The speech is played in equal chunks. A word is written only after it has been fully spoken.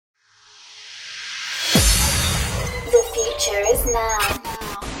future is now.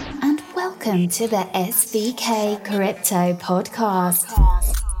 And welcome to the SVK Crypto Podcast.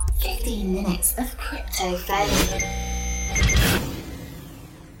 15 minutes of crypto fame.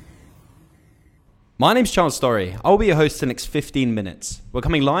 My name's Charles Story. I'll be your host for the next 15 minutes. We're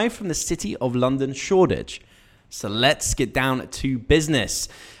coming live from the city of London, Shoreditch. So let's get down to business.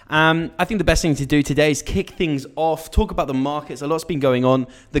 I think the best thing to do today is kick things off, talk about the markets. A lot's been going on.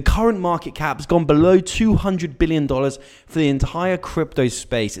 The current market cap has gone below $200 billion for the entire crypto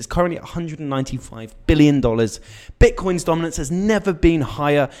space. It's currently at $195 billion. Bitcoin's dominance has never been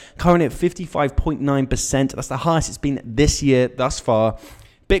higher, currently at 55.9%. That's the highest it's been this year thus far.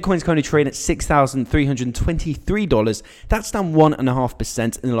 Bitcoin's currently trading at $6,323. That's down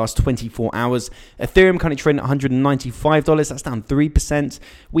 1.5% in the last 24 hours. Ethereum currently trading at $195. That's down 3%.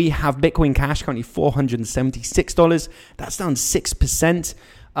 We have Bitcoin Cash currently $476. That's down 6%.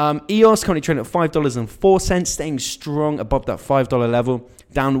 EOS currently trading at $5.04, staying strong above that $5 level,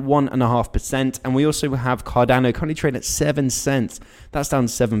 down 1.5%. And we also have Cardano currently trading at 7 cents. That's down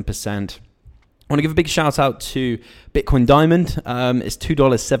 7%. I want to give a big shout out to Bitcoin Diamond. It's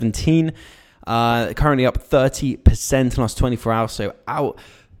 $2.17, currently up 30% in the last 24 hours. So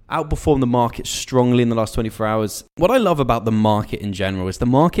outperformed the market strongly in the last 24 hours. What I love about the market in general is the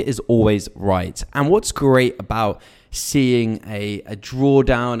market is always right. And what's great about seeing a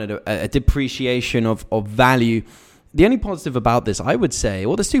drawdown and a depreciation of value, the only positive about this, I would say,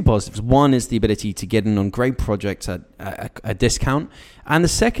 well, there's two positives. One is the ability to get in on great projects at a discount. And the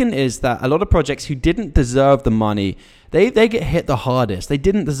second is that a lot of projects who didn't deserve the money, they get hit the hardest. They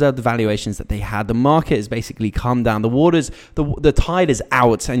didn't deserve the valuations that they had. The market has basically calmed down. The tide is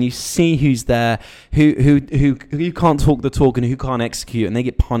out, and you see who's there, who can't talk the talk and who can't execute, and they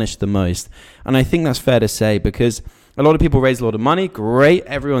get punished the most. And I think that's fair to say, because a lot of people raised a lot of money. Great,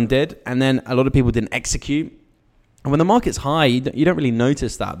 everyone did. And then a lot of people didn't execute. And when the market's high, you don't really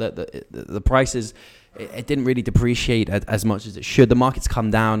notice that the prices, it didn't really depreciate as much as it should. The market's come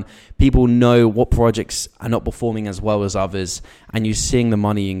down. People know what projects are not performing as well as others. And you're seeing the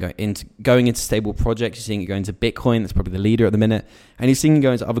money going into stable projects. You're seeing it going to Bitcoin. That's probably the leader at the minute. And you're seeing it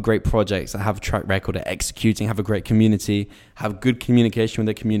go into other great projects that have a track record at executing, have a great community, have good communication with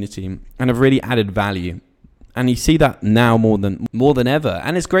their community, and have really added value. And you see that now more than ever.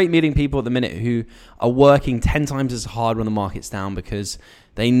 And it's great meeting people at the minute who are working 10 times as hard when the market's down, because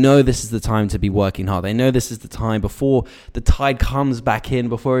they know this is the time to be working hard. They know this is the time before the tide comes back in,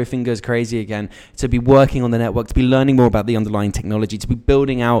 before everything goes crazy again, to be working on the network, to be learning more about the underlying technology, to be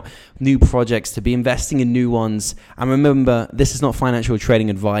building out new projects, to be investing in new ones. And remember, this is not financial trading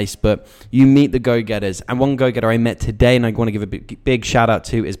advice, but you meet the go-getters. And one go-getter I met today, and I want to give a big shout out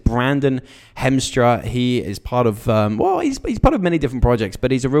to, is Brandon Hemstra. He is part of, he's part of many different projects, but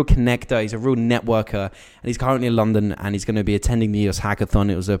he's a real connector. He's a real networker, and he's currently in London, and he's going to be attending the EOS Hackathon.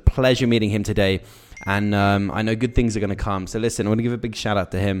 It was a pleasure meeting him today, and I know good things are going to come. So listen, I want to give a big shout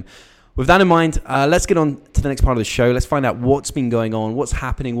out to him. With that in mind, let's get on to the next part of the show. Let's find out what's been going on, what's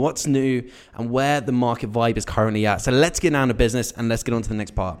happening, what's new, and where the market vibe is currently at. So let's get down to business, and let's get on to the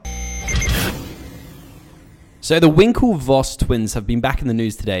next part. So the Winklevoss twins have been back in the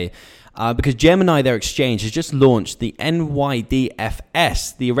news today because Gemini, their exchange, has just launched the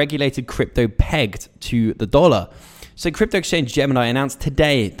NYDFS, the regulated crypto pegged to the dollar. So crypto exchange Gemini announced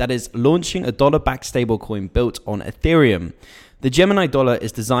today that it's launching a dollar-backed stablecoin built on Ethereum. The Gemini dollar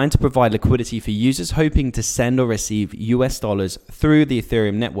is designed to provide liquidity for users hoping to send or receive US dollars through the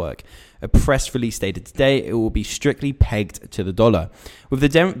Ethereum network. A press release stated today it will be strictly pegged to the dollar, with the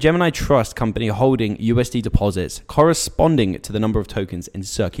Gemini Trust Company holding USD deposits corresponding to the number of tokens in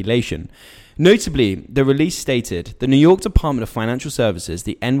circulation. Notably, the release stated the New York Department of Financial Services,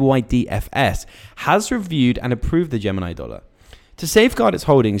 the NYDFS, has reviewed and approved the Gemini dollar. To safeguard its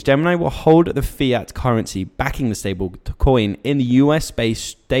holdings, Gemini will hold the fiat currency backing the stable coin in the US-based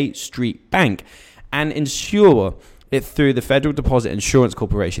State Street Bank and insure it through the Federal Deposit Insurance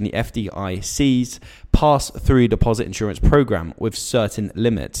Corporation, the FDIC's pass-through deposit insurance program with certain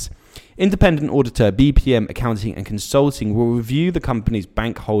limits. Independent auditor BPM Accounting and Consulting will review the company's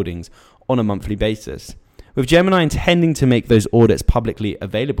bank holdings on a monthly basis, with Gemini intending to make those audits publicly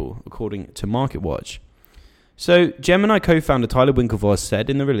available, according to MarketWatch. So, Gemini co-founder Tyler Winklevoss said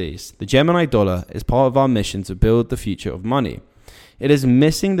in the release, the Gemini dollar is part of our mission to build the future of money. It is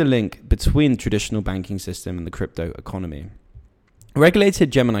missing the link between the traditional banking system and the crypto economy.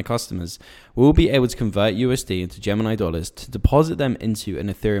 Regulated Gemini customers will be able to convert USD into Gemini dollars to deposit them into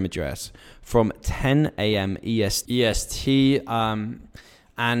an Ethereum address from 10 a.m. EST.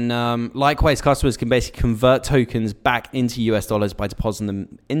 Likewise, customers can basically convert tokens back into US dollars by depositing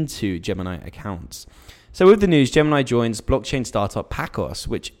them into Gemini accounts. So with the news, Gemini joins blockchain startup Pacos,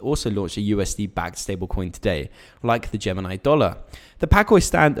 which also launched a USD-backed stablecoin today, like the Gemini dollar. The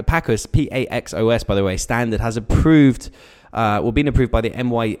Pacos, P-A-X-O-S, by the way, standard has been approved by the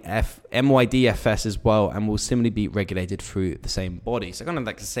NYDFS as well, and will similarly be regulated through the same body. So kind of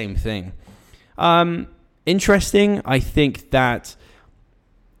like the same thing. Interesting. I think that,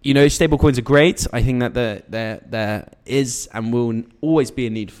 stablecoins are great. I think that there is and will always be a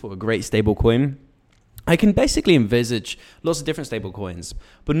need for a great stablecoin. I can basically envisage lots of different stable coins,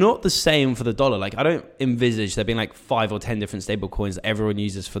 but not the same for the dollar. Like, I don't envisage there being like 5 or 10 different stable coins that everyone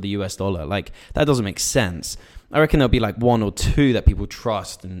uses for the US dollar. Like, that doesn't make sense. I reckon there'll be like 1 or 2 that people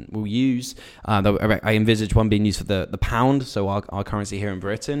trust and will use. I envisage one being used for the pound, so our currency here in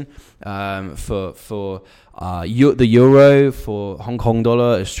Britain, for the euro, for Hong Kong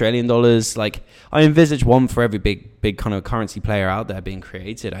dollar, Australian dollars. Like, I envisage one for every big kind of currency player out there being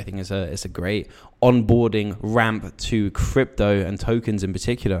created. I think it's a great onboarding ramp to crypto and tokens in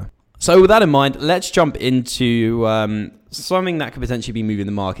particular. So with that in mind, let's jump into something that could potentially be moving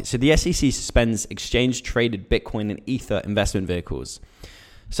the market. So the SEC suspends exchange-traded Bitcoin and Ether investment vehicles.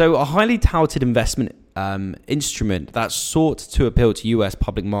 So a highly touted investment instrument that sought to appeal to US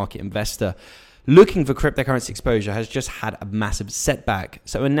public market investor looking for cryptocurrency exposure has just had a massive setback.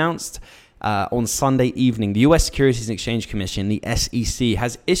 So announced on Sunday evening, the US Securities and Exchange Commission, the SEC,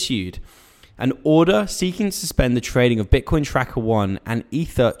 has issued an order seeking to suspend the trading of Bitcoin Tracker 1 and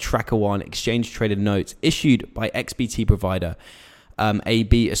Ether Tracker 1 exchange-traded notes issued by XBT provider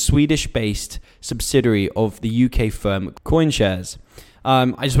AB, a Swedish-based subsidiary of the UK firm CoinShares.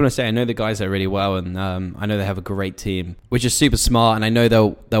 I just want to say I know the guys there really well, and I know they have a great team, which is super smart, and I know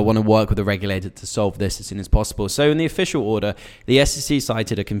they'll want to work with the regulator to solve this as soon as possible. So in the official order, the SEC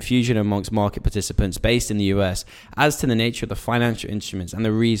cited a confusion amongst market participants based in the US as to the nature of the financial instruments and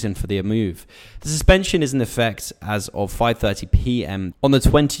the reason for their move. The suspension is in effect as of 5:30 p.m. on the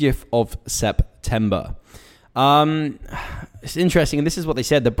 20th of September. It's interesting, and this is what they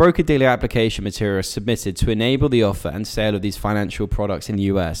said. The broker-dealer application material submitted to enable the offer and sale of these financial products in the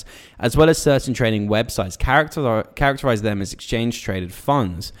US, as well as certain trading websites, characterize them as exchange-traded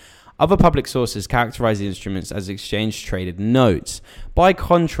funds. Other public sources characterize the instruments as exchange-traded notes. By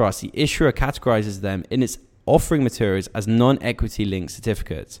contrast, the issuer categorizes them in its offering materials as non-equity linked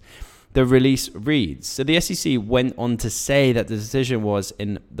certificates. The release reads, so the SEC went on to say that the decision was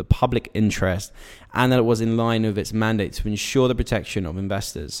in the public interest and that it was in line with its mandate to ensure the protection of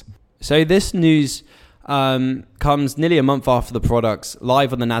investors. So this news comes nearly a month after the products,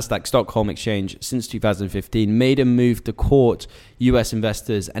 live on the Nasdaq Stockholm exchange since 2015, made a move to court US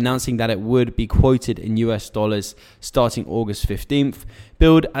investors, announcing that it would be quoted in US dollars starting August 15th,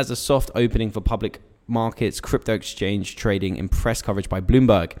 billed as a soft opening for public markets crypto exchange trading in press coverage by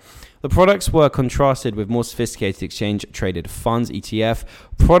Bloomberg. The products were contrasted with more sophisticated exchange-traded funds, ETF,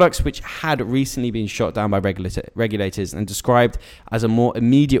 products which had recently been shot down by regulators and described as a more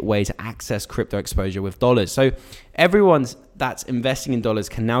immediate way to access crypto exposure with dollars. So everyone that's investing in dollars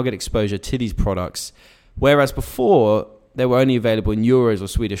can now get exposure to these products, whereas before they were only available in euros or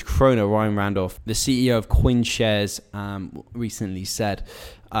Swedish krona. Ryan Randolph, the CEO of CoinShares, recently said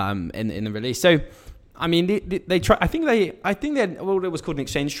in the release. So I mean, they try. I think they had what it was called an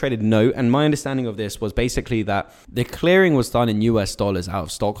exchange traded note, and my understanding of this was basically that the clearing was done in US dollars out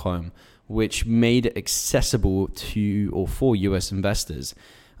of Stockholm, which made it accessible to or for US investors.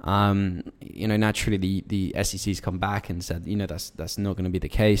 Naturally the SEC's come back and said, that's not going to be the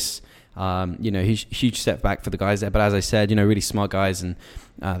case. Huge setback for the guys there, but as I said, really smart guys, and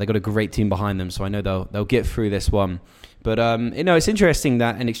they got a great team behind them, so I know they'll get through this one. But it's interesting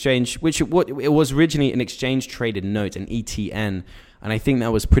that an exchange, it was originally an exchange traded note, an ETN, and I think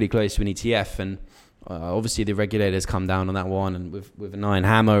that was pretty close to an ETF, and obviously the regulators come down on that one and with an iron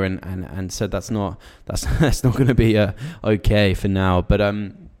hammer and said that's not going to be okay for now. But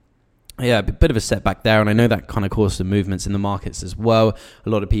a bit of a setback there, and I know that kind of caused some movements in the markets as well. A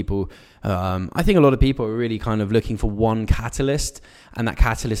lot of people, I think a lot of people are really kind of looking for one catalyst, and that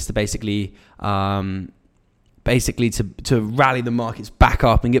catalyst to basically to rally the markets back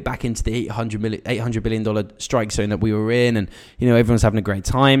up and get back into the $800 billion strike zone that we were in, and everyone's having a great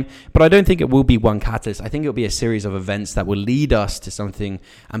time. But I don't think it will be one catalyst. I think it'll be a series of events that will lead us to something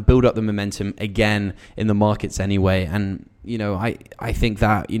and build up the momentum again in the markets anyway. And I think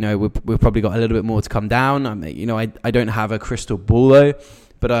that we've probably got a little bit more to come down. I don't have a crystal ball though,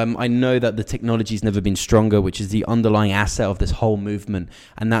 but I know that the technology's never been stronger, which is the underlying asset of this whole movement,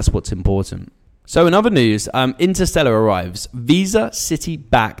 and that's what's important. So in other news, Interstellar arrives. Visa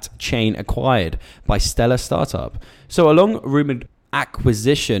City-backed chain acquired by Stellar Startup. So a long-rumored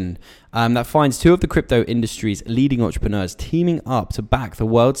acquisition that finds two of the crypto industry's leading entrepreneurs teaming up to back the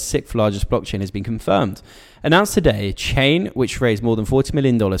world's sixth largest blockchain has been confirmed. Announced today, Chain, which raised more than $40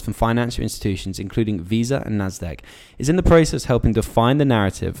 million from financial institutions including Visa and Nasdaq, is in the process helping define the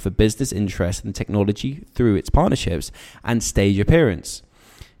narrative for business interest in technology through its partnerships and stage appearance.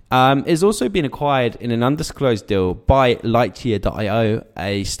 It's also been acquired in an undisclosed deal by Lightyear.io,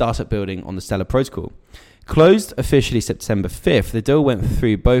 a startup building on the Stellar protocol. Closed officially September 5th, the deal went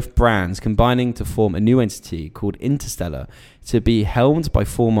through both brands, combining to form a new entity called Interstellar, to be helmed by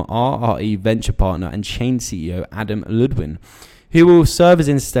former RRE venture partner and Chain CEO Adam Ludwin, who will serve as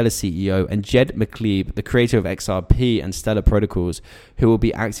Interstellar CEO, and Jed McCaleb, the creator of XRP and Stellar Protocols, who will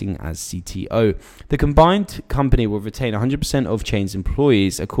be acting as CTO. The combined company will retain 100% of Chain's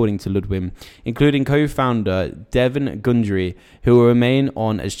employees, according to Ludwin, including co-founder Devin Gundry, who will remain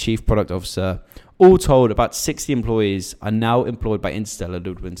on as Chief Product Officer. All told, about 60 employees are now employed by Interstellar,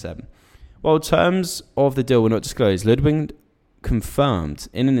 Ludwin said. While terms of the deal were not disclosed, Ludwin confirmed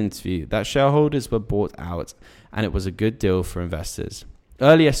in an interview that shareholders were bought out and it was a good deal for investors.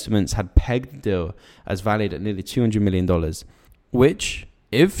 Early estimates had pegged the deal as valued at nearly $200 million, which,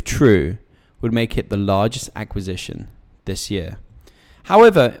 if true, would make it the largest acquisition this year.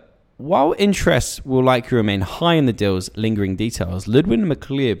 However, while interest will likely remain high in the deal's lingering details, Ludwin and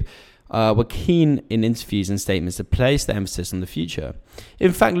McCaleb were keen in interviews and statements to place the emphasis on the future.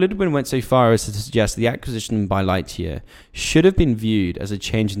 In fact, Ludwin went so far as to suggest the acquisition by Lightyear should have been viewed as a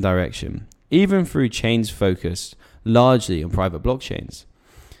change in direction, even through Chain's focus largely on private blockchains.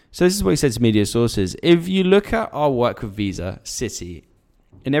 So this is what he said to media sources. If you look at our work with Visa, Citi,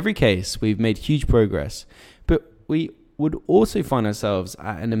 in every case, we've made huge progress, but we would also find ourselves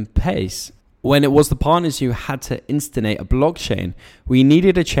at an impasse when it was the partners who had to instigate a blockchain. We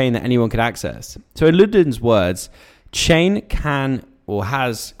needed a chain that anyone could access. So in Ludwin's words, Chain can or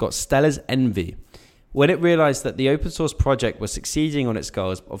has got Stellar's envy when it realized that the open source project was succeeding on its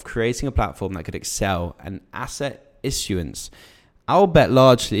goals of creating a platform that could excel in asset issuance, I'll bet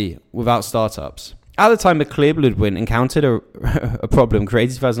largely without startups. At the time, McCaleb Ludwin encountered a problem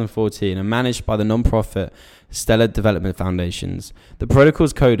created in 2014 and managed by the non-profit Stellar Development Foundations. The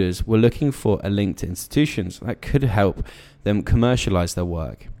protocol's coders were looking for a link to institutions that could help them commercialize their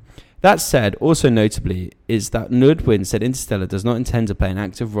work. That said, also notably, is that Ludwin said Interstellar does not intend to play an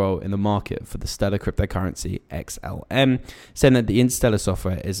active role in the market for the Stellar cryptocurrency XLM, saying that the Interstellar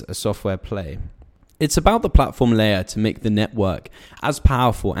software is a software play. It's about the platform layer to make the network as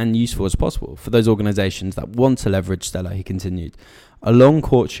powerful and useful as possible for those organizations that want to leverage Stellar, he continued. A long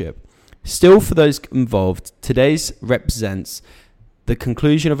courtship. Still, for those involved, today's represents the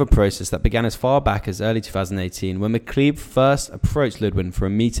conclusion of a process that began as far back as early 2018 when McCaleb first approached Ludwin for a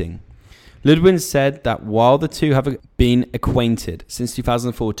meeting. Ludwin said that while the two have been acquainted since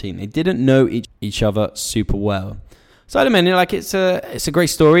 2014, they didn't know each other super well. So I mean, it's a great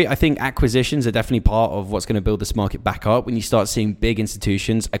story. I think acquisitions are definitely part of what's going to build this market back up. When you start seeing big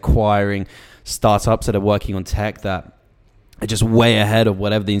institutions acquiring startups that are working on tech that are just way ahead of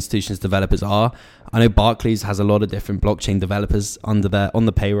whatever the institution's developers are. I know Barclays has a lot of different blockchain developers on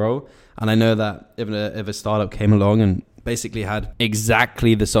the payroll, and I know that if a startup came along and basically had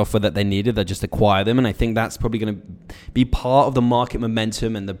exactly the software that they needed, they just acquire them. And I think that's probably going to be part of the market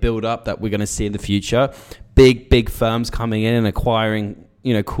momentum and the build up that we're going to see in the future. Big firms coming in and acquiring,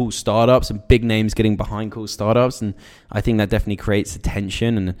 cool startups and big names getting behind cool startups. And I think that definitely creates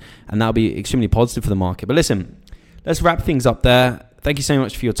attention and that'll be extremely positive for the market. But listen, let's wrap things up there. Thank you so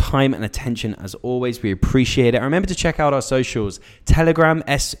much for your time and attention. As always, we appreciate it. Remember to check out our socials, Telegram,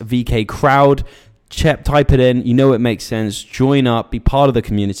 SVK Crowd. Type it in. You know it makes sense. Join up. Be part of the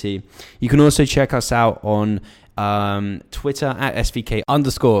community. You can also check us out on Twitter at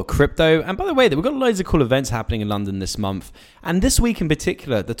SVK_crypto. And by the way, we've got loads of cool events happening in London this month. And this week in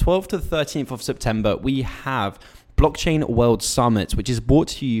particular, the 12th to the 13th of September, we have Blockchain World Summit, which is brought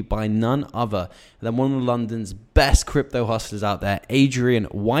to you by none other than one of London's best crypto hustlers out there, Adrian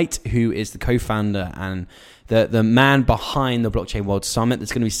White, who is the co-founder and the man behind the Blockchain World Summit.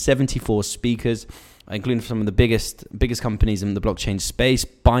 There's going to be 74 speakers, including some of the biggest companies in the blockchain space.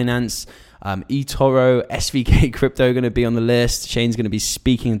 Binance, eToro, SVK Crypto are going to be on the list. Shane's going to be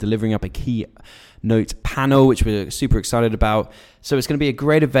speaking and delivering up a keynote panel, which we're super excited about. So it's going to be a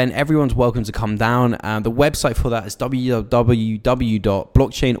great event. Everyone's welcome to come down. The website for that is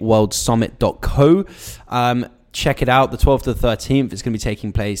www.blockchainworldsummit.co. check it out. The 12th to the 13th is going to be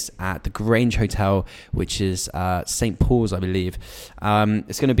taking place at the Grange Hotel, which is St. Paul's, I believe.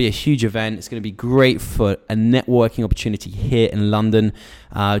 It's going to be a huge event. It's going to be great for a networking opportunity here in London.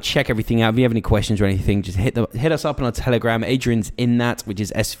 Check everything out. If you have any questions or anything, just hit us up on our Telegram. Adrian's in that, which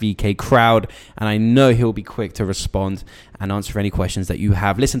is SVK Crowd, and I know he'll be quick to respond and answer any questions that you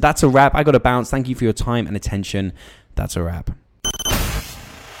have. Listen, that's a wrap. I got to bounce. Thank you for your time and attention. That's a wrap.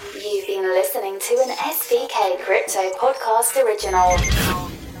 You've been listening to an SVK Crypto Podcast original.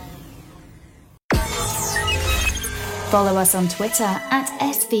 Follow us on Twitter at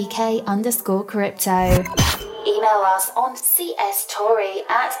SVK_crypto. Email us on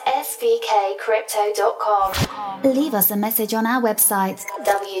cstorry@svkcrypto.com. Leave us a message on our website,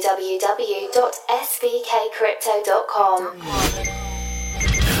 www.svkcrypto.com.